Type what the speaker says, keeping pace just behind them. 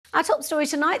Our top story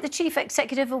tonight, the chief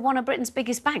executive of one of Britain's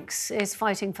biggest banks is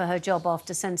fighting for her job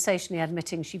after sensationally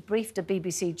admitting she briefed a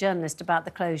BBC journalist about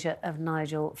the closure of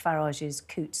Nigel Farage's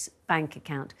Coutts bank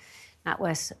account.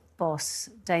 NatWest boss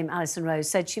Dame Alison Rose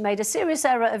said she made a serious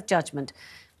error of judgment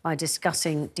by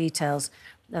discussing details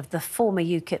of the former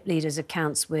UKIP leader's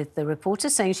accounts with the reporter,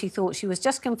 saying she thought she was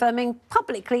just confirming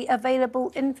publicly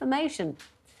available information.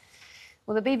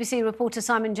 Well, the BBC reporter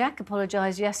Simon Jack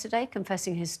apologised yesterday,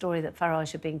 confessing his story that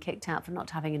Farage had been kicked out for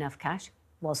not having enough cash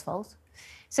was false.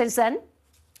 Since then,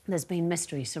 there's been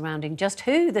mystery surrounding just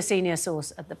who the senior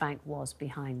source at the bank was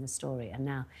behind the story. And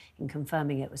now, in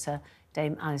confirming it was her,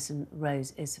 Dame Alison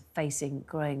Rose is facing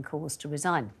growing calls to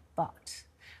resign. But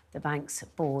the bank's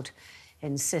board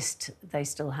insist they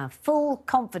still have full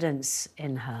confidence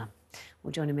in her.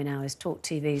 Well, joining me now is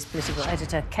TalkTV's political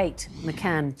editor, Kate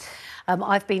McCann.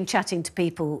 I've been chatting to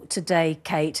people today,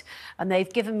 Kate, and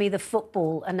they've given me the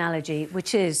football analogy,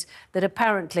 which is that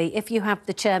apparently if you have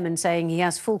the chairman saying he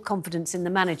has full confidence in the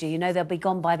manager, you know they'll be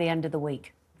gone by the end of the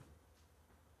week.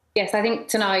 Yes, I think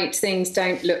tonight things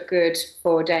don't look good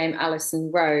for Dame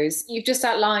Alison Rose. You've just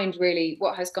outlined really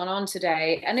what has gone on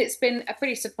today, and it's been a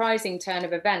pretty surprising turn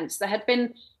of events. There had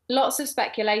been lots of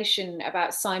speculation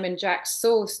about Simon Jack's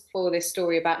source for this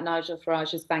story about Nigel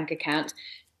Farage's bank account.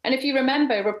 And if you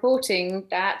remember reporting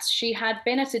that she had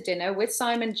been at a dinner with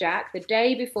Simon Jack the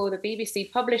day before the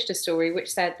BBC published a story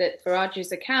which said that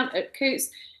Farage's account at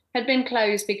Coutts had been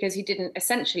closed because he didn't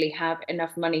essentially have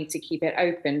enough money to keep it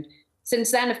open.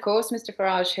 Since then, of course, Mr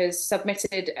Farage has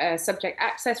submitted a subject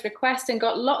access request and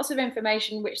got lots of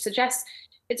information which suggests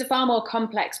it's a far more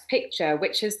complex picture,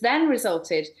 which has then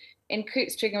resulted in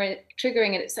Coutts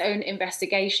triggering its own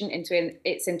investigation into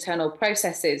its internal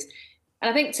processes. And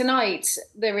I think tonight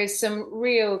there is some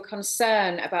real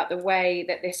concern about the way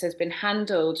that this has been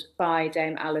handled by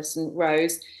Dame Alison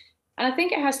Rose. And I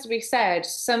think it has to be said,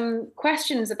 some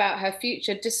questions about her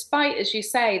future, despite, as you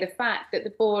say, the fact that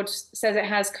the board says it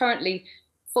has currently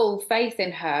full faith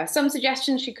in her. Some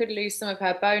suggestions she could lose some of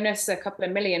her bonus, a couple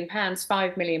of £1 million,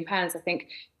 £5 million, I think,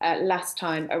 last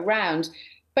time around.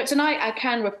 But tonight I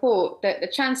can report that the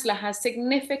Chancellor has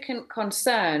significant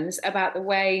concerns about the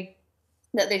way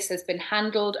that this has been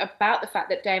handled, about the fact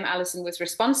that Dame Alison was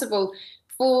responsible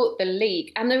for the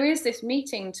leak. And there is this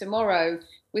meeting tomorrow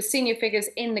with senior figures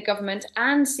in the government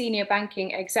and senior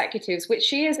banking executives, which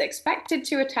she is expected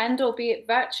to attend, albeit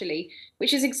virtually,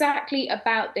 which is exactly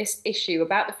about this issue,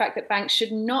 about the fact that banks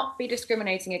should not be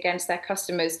discriminating against their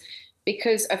customers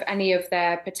because of any of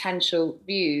their potential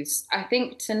views. I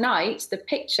think tonight the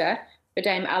picture for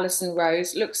Dame Alison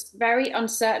Rose looks very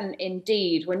uncertain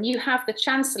indeed. When you have the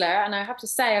Chancellor, and I have to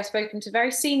say I've spoken to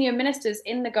very senior ministers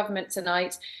in the government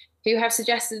tonight who have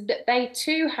suggested that they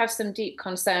too have some deep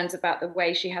concerns about the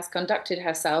way she has conducted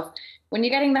herself. When you're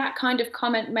getting that kind of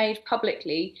comment made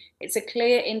publicly, it's a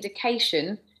clear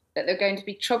indication that there's going to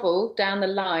be trouble down the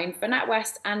line for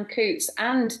NatWest and Coutts,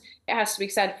 and it has to be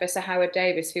said for Sir Howard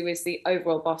Davies, who is the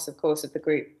overall boss, of course, of the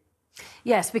group.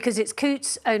 Yes, because it's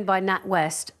Coutts owned by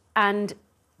NatWest, and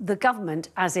the government,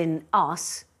 as in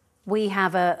us, we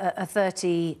have a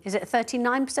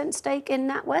 39% stake in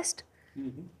NatWest?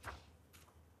 Mm-hmm.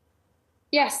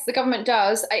 Yes, the government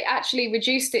does. It actually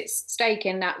reduced its stake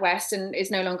in NatWest and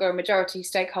is no longer a majority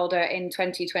stakeholder in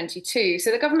 2022.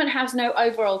 So the government has no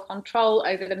overall control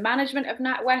over the management of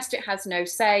NatWest. It has no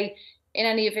say in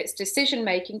any of its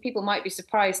decision-making. People might be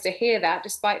surprised to hear that,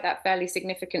 despite that fairly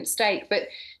significant stake. But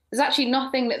there's actually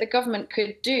nothing that the government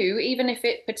could do, even if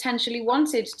it potentially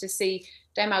wanted to see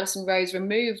Dame Alison Rose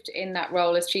removed in that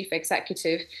role as chief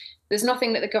executive. There's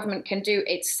nothing that the government can do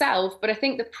itself, but I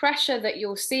think the pressure that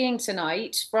you're seeing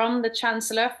tonight from the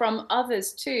Chancellor, from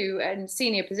others too, and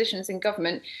senior positions in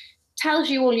government, tells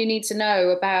you all you need to know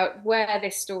about where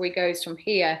this story goes from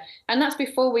here. And that's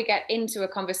before we get into a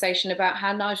conversation about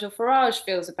how Nigel Farage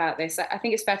feels about this. I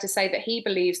think it's fair to say that he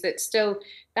believes that still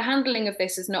the handling of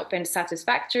this has not been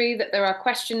satisfactory, that there are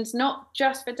questions not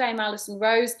just for Dame Alison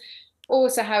Rose, or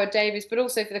Sir Howard Davies, but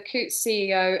also for the Coutts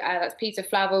CEO, that's Peter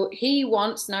Flavel.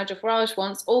 Nigel Farage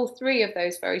wants all three of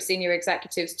those very senior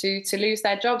executives to lose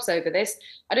their jobs over this.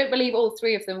 I don't believe all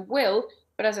three of them will,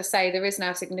 but as I say, there is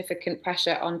now significant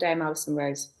pressure on Dame Alison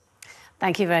Rose.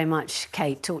 Thank you very much,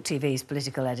 Kate. TalkTV's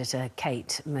political editor,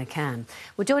 Kate McCann.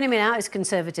 Well, joining me now is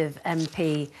Conservative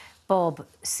MP Bob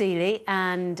Seely.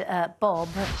 And Bob,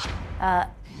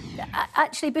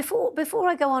 actually, before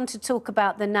I go on to talk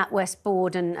about the NatWest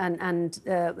board and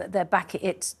their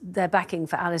backing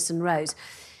for Alison Rose,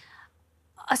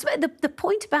 I suppose the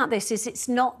point about this is it's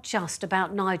not just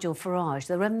about Nigel Farage.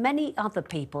 There are many other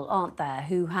people, aren't there,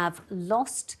 who have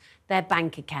lost their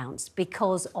bank accounts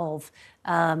because of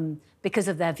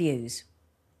their views.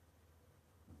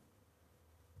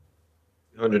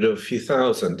 100 or a few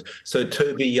thousand. So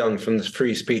Toby Young from the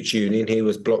Free Speech Union, he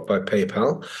was blocked by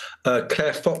PayPal.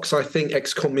 Claire Fox, I think,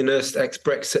 ex-communist,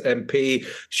 ex-Brexit MP.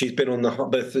 She's been on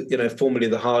both, formerly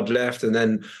the hard left and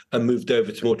then moved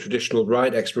over to more traditional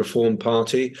right, ex-Reform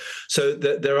Party. So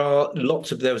there are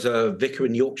lots of. There was a vicar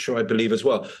in Yorkshire, I believe, as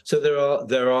well. So there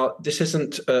are. This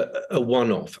isn't a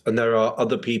one-off, and there are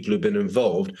other people who've been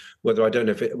involved. Whether I don't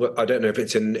know if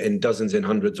it's in dozens, in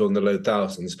hundreds, or in the low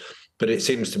thousands. But it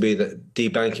seems to be that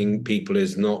debanking people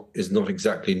is not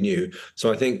exactly new.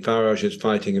 So I think Farage is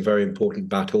fighting a very important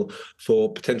battle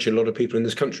for potentially a lot of people in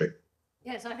this country.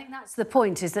 Yes, I think that's the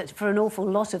point, is that for an awful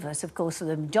lot of us, of course, for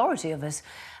the majority of us,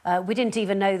 we didn't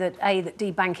even know that, A, that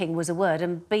debanking was a word,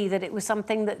 and B, that it was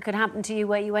something that could happen to you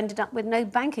where you ended up with no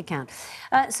bank account.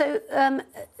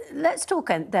 Let's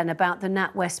talk then about the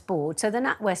NatWest board. So the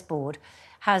NatWest board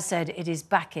has said it is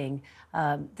backing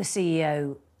the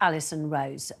CEO, Alison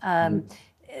Rose.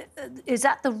 Is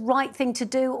that the right thing to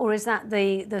do, or is that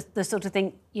the sort of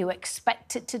thing you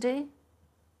expect it to do?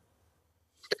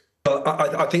 Well,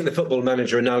 I think the football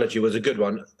manager analogy was a good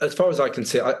one. As far as I can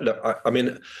see, I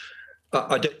don't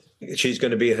think she's going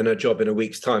to be in her job in a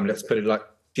week's time. Let's put it like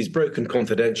she's broken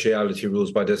confidentiality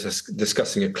rules by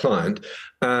discussing a client.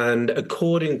 And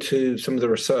according to some of the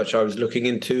research I was looking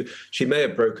into, she may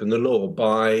have broken the law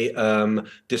by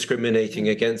discriminating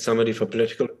against somebody for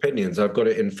political opinions. I've got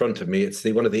it in front of me. It's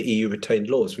one of the EU retained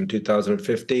laws from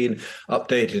 2015,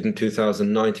 updated in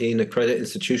 2019. A credit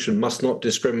institution must not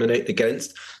discriminate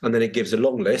against, and then it gives a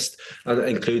long list, and that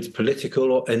includes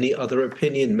political or any other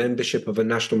opinion, membership of a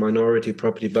national minority,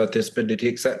 property, birth, disability,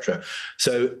 etc.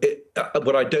 So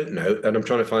what I don't know, and I'm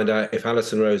trying to find out if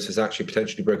Alison Rose has actually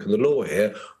potentially broken the law here,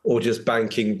 or just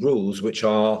banking rules, which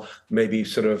are maybe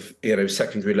sort of,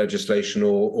 secondary legislation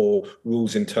or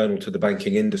rules internal to the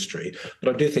banking industry.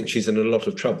 But I do think she's in a lot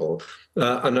of trouble.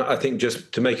 And I think,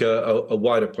 just to make a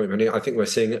wider point, I think we're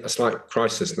seeing a slight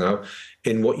crisis now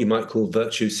in what you might call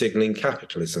virtue signalling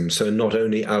capitalism. So not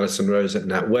only Alison Rose at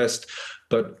NatWest,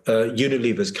 but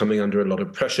Unilever's coming under a lot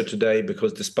of pressure today,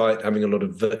 because despite having a lot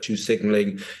of virtue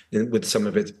signalling with some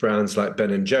of its brands like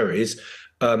Ben & Jerry's,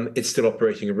 it's still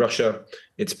operating in Russia.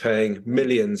 It's paying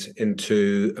millions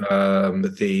into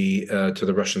to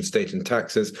the Russian state in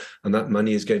taxes, and that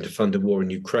money is going to fund a war in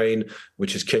Ukraine,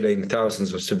 which is killing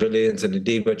thousands of civilians, and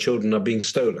indeed where children are being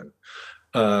stolen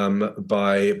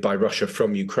by Russia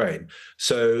from Ukraine.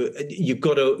 So you've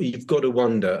got to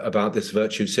wonder about this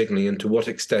virtue signalling and to what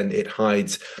extent it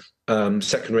hides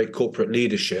second-rate corporate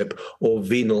leadership or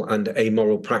venal and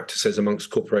amoral practices amongst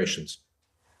corporations.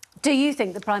 Do you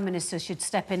think the Prime Minister should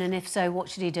step in, and if so, what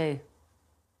should he do?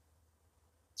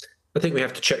 I think we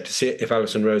have to check to see if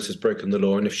Alison Rose has broken the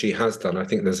law, and if she has done, I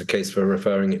think there's a case for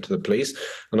referring it to the police.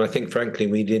 And I think, frankly,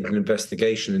 we need an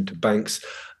investigation into banks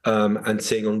and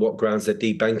seeing on what grounds they're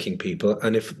debanking people.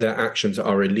 And if their actions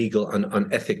are illegal and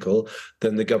unethical,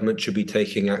 then the government should be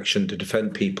taking action to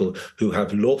defend people who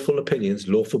have lawful opinions,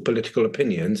 lawful political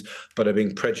opinions, but are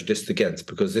being prejudiced against,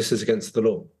 because this is against the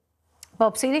law.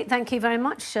 Bob Seely, thank you very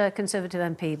much. Conservative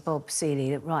MP Bob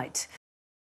Seely, right.